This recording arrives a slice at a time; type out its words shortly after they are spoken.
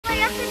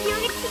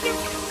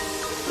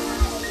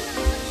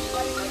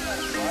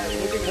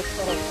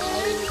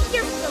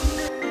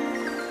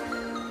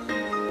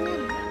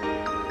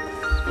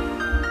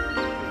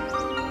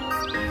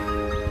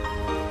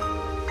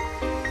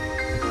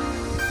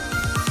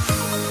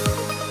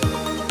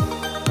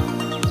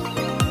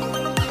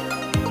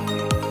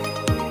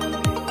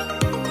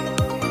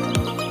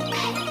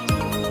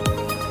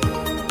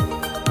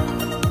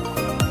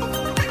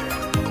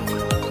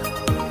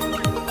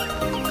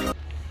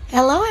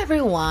Hello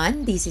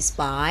everyone, this is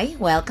Pai.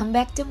 Welcome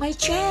back to my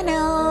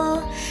channel.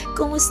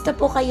 Kumusta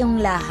po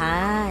kayong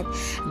lahat?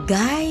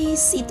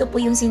 Guys, ito po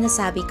yung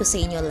sinasabi ko sa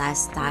inyo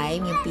last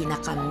time, yung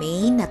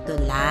pinaka-main na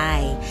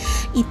tulay.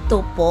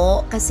 Ito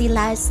po, kasi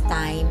last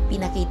time,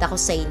 pinakita ko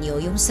sa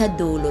inyo yung sa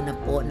dulo na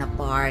po na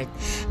part.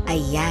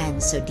 Ayan,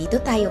 so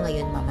dito tayo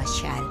ngayon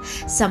mamasyal.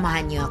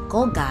 Samahan niyo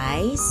ako,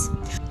 guys.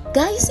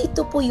 Guys,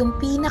 ito po yung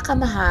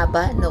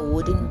pinakamahaba na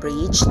wooden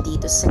bridge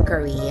dito sa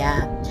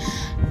Korea.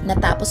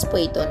 Natapos po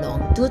ito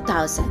noong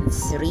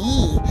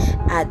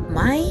 2003 at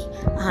may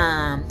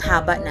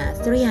haba na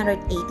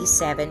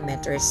 387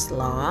 meters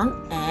long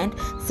and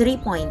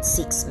 3.6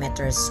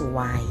 meters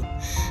wide.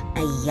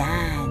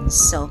 Ayan.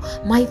 So,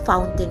 may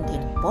fountain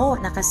din po.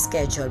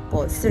 Nakaschedule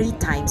po 3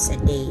 times a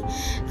day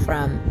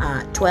from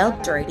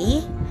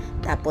 12:30.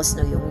 Tapos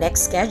no, yung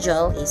next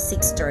schedule is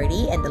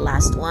 6:30 and the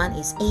last one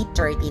is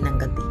 8:30 ng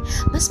gabi.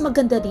 Mas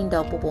maganda din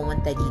daw po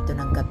pumunta dito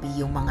ng gabi,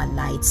 yung mga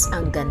lights.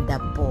 Ang ganda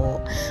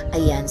po.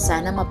 Ayan,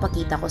 sana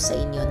mapakita ko sa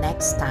inyo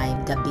next time,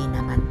 gabi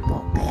naman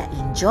po. Kaya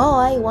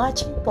enjoy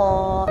watching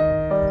po!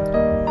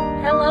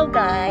 Hello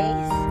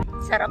guys!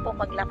 Sarap po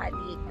maglakad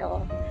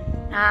dito.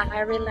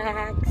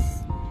 Nakaka-relax.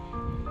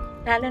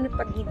 Lalo na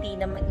pag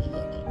hindi na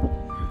mainit.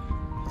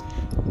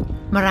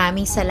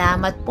 Maraming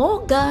salamat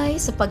po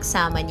guys sa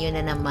pagsama niyo na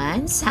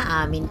naman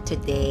sa amin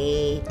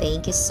today.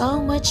 Thank you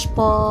so much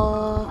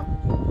po.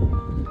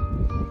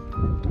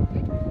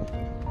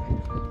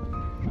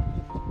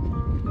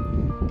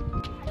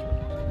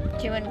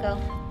 Do you want to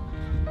go?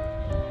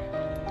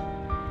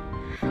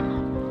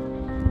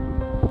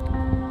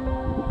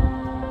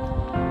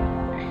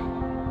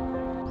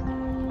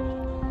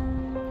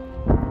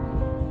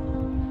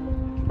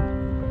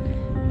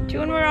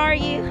 June, where are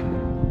you?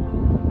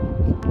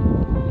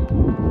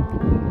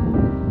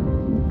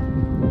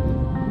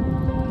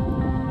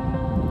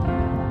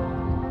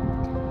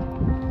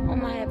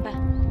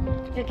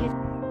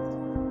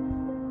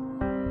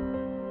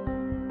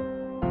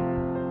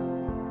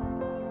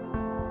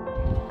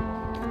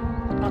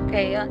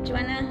 Okay, do you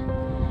wanna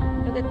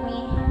look at me?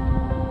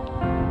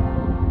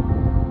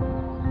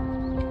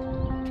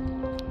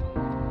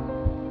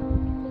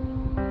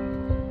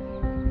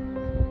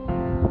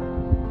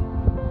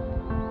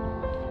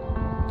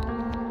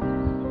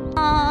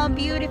 Oh,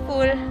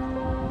 beautiful.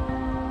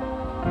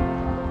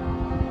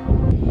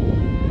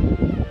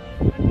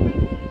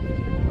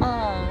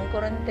 Oh,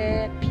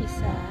 kurante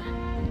pizza.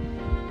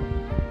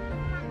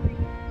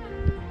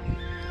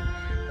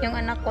 Yung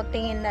anak ko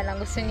tingin na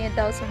lang, gusto niya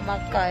daw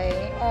sumakay.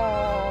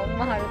 Oh,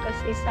 mahal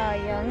kasi,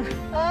 sayang.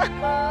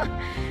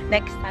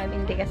 Next time,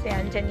 hindi kasi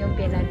andyan yung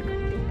pinag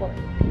ko.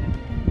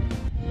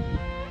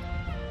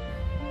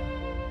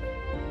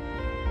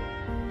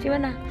 Siwa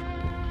na.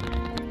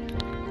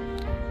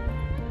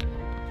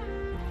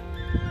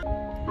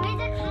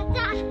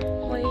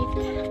 Wait.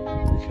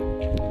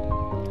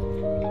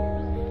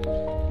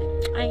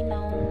 I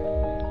know.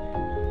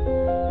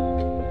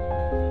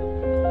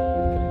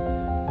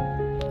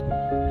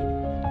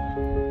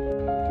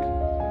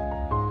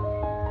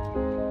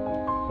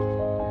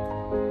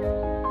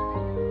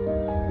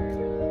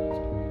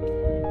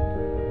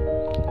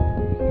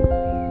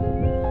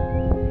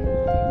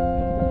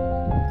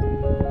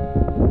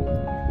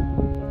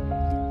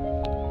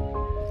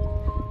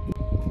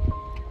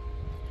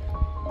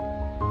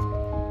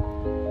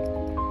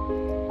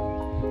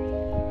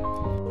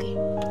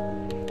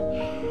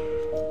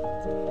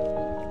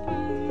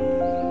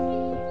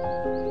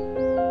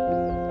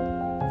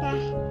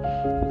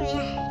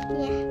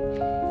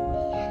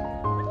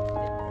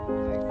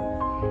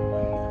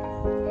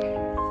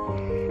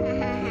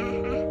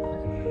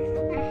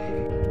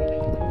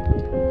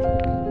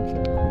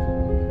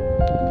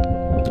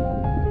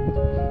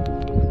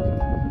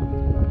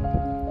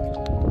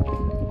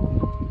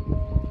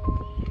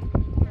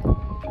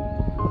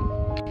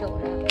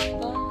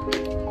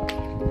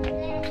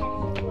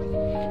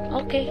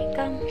 Okay,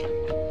 come.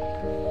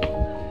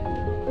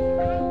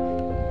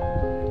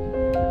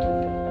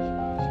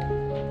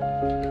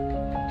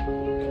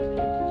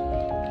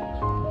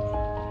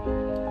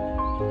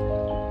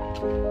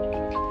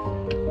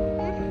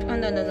 Oh,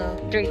 no.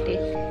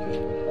 Dirty.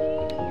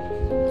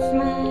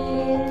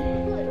 Smile.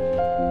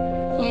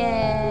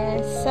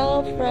 Yes,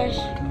 so fresh.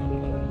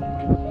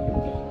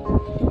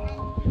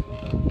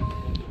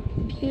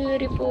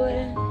 Beautiful.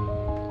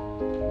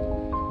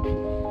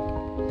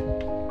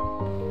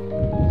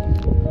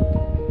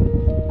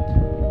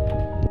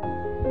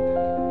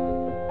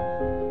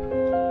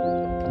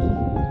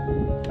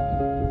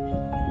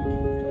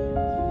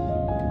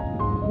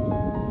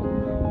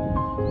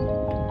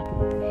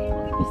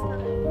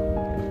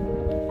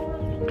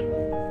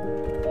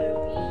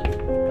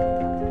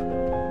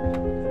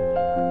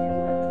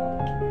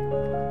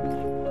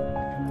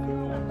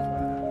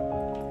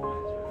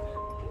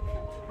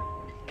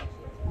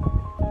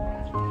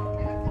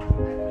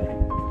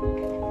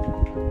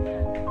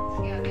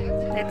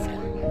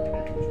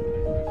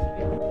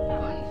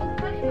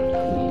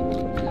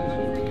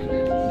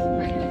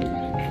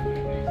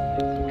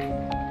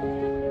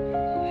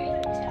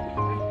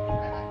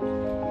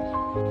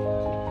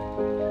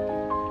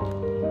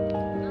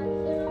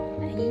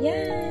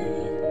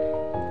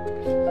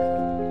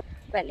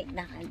 Balik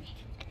na kami.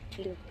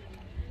 Look.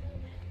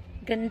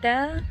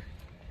 Ganda.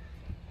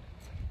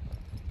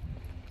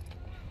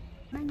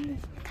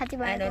 가지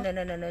No,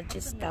 말고. no.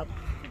 Just stop.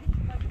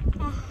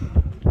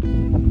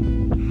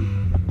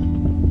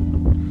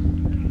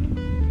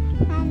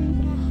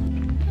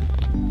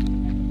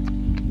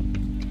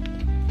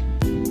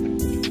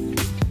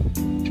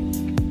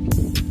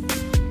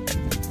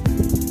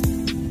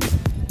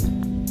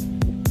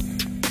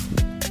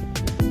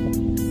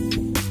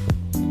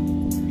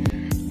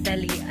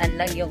 Dalian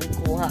lang yung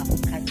kuha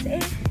kasi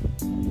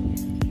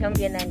yung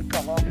biyanan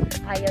ko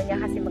ayaw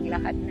niya kasi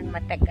maglakad ng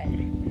matagal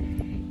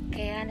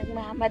kaya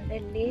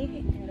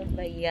nagmamadali. Ano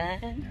ba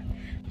yan?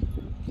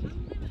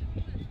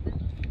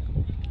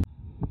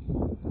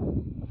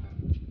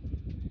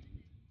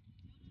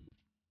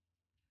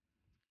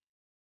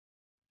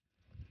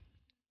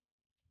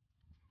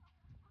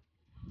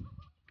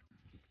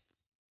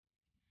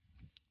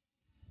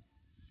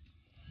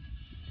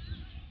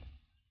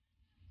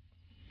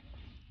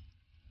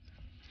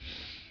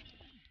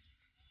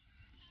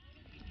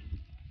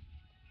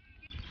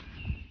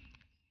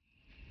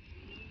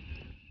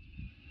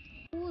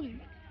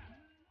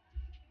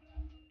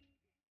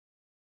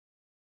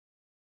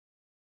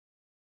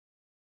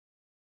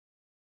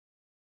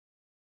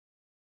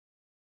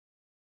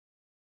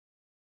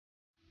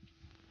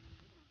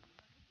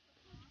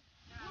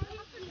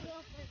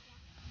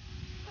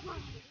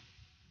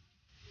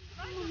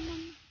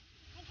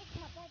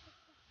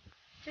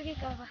 저기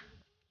가봐.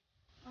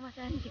 엄마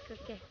사진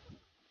찍을게.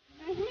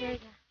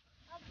 여기가.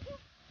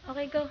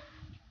 Okay, go.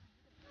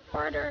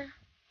 Farther.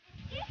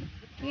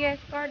 Yes,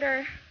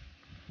 farther.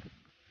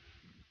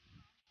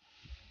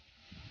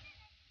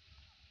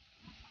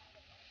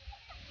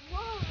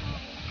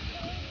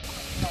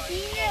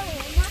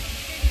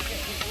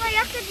 엄마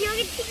약간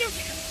여기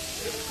튀겼어.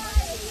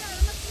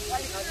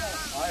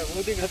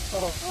 어디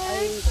갔어?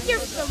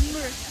 튀겼어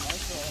물.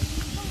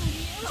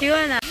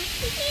 지원아.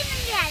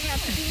 튀기는 게 아니라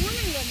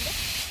부는 건데?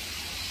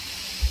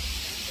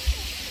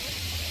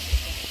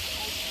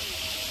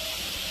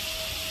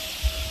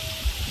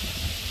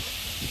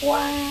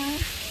 와.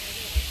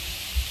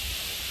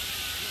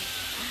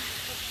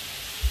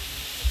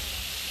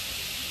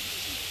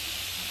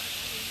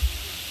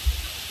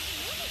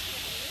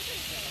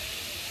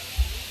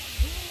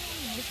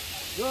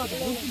 여기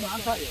물이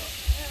많다요.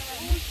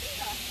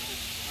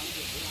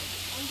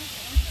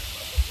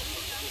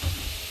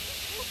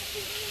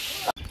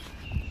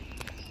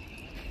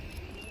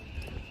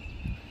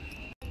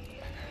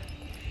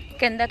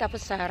 Ganda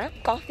tapos sa harap,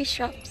 coffee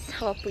shops.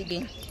 Hawa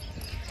pwedeng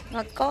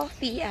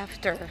mag-coffee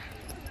after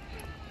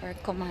or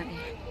kumain.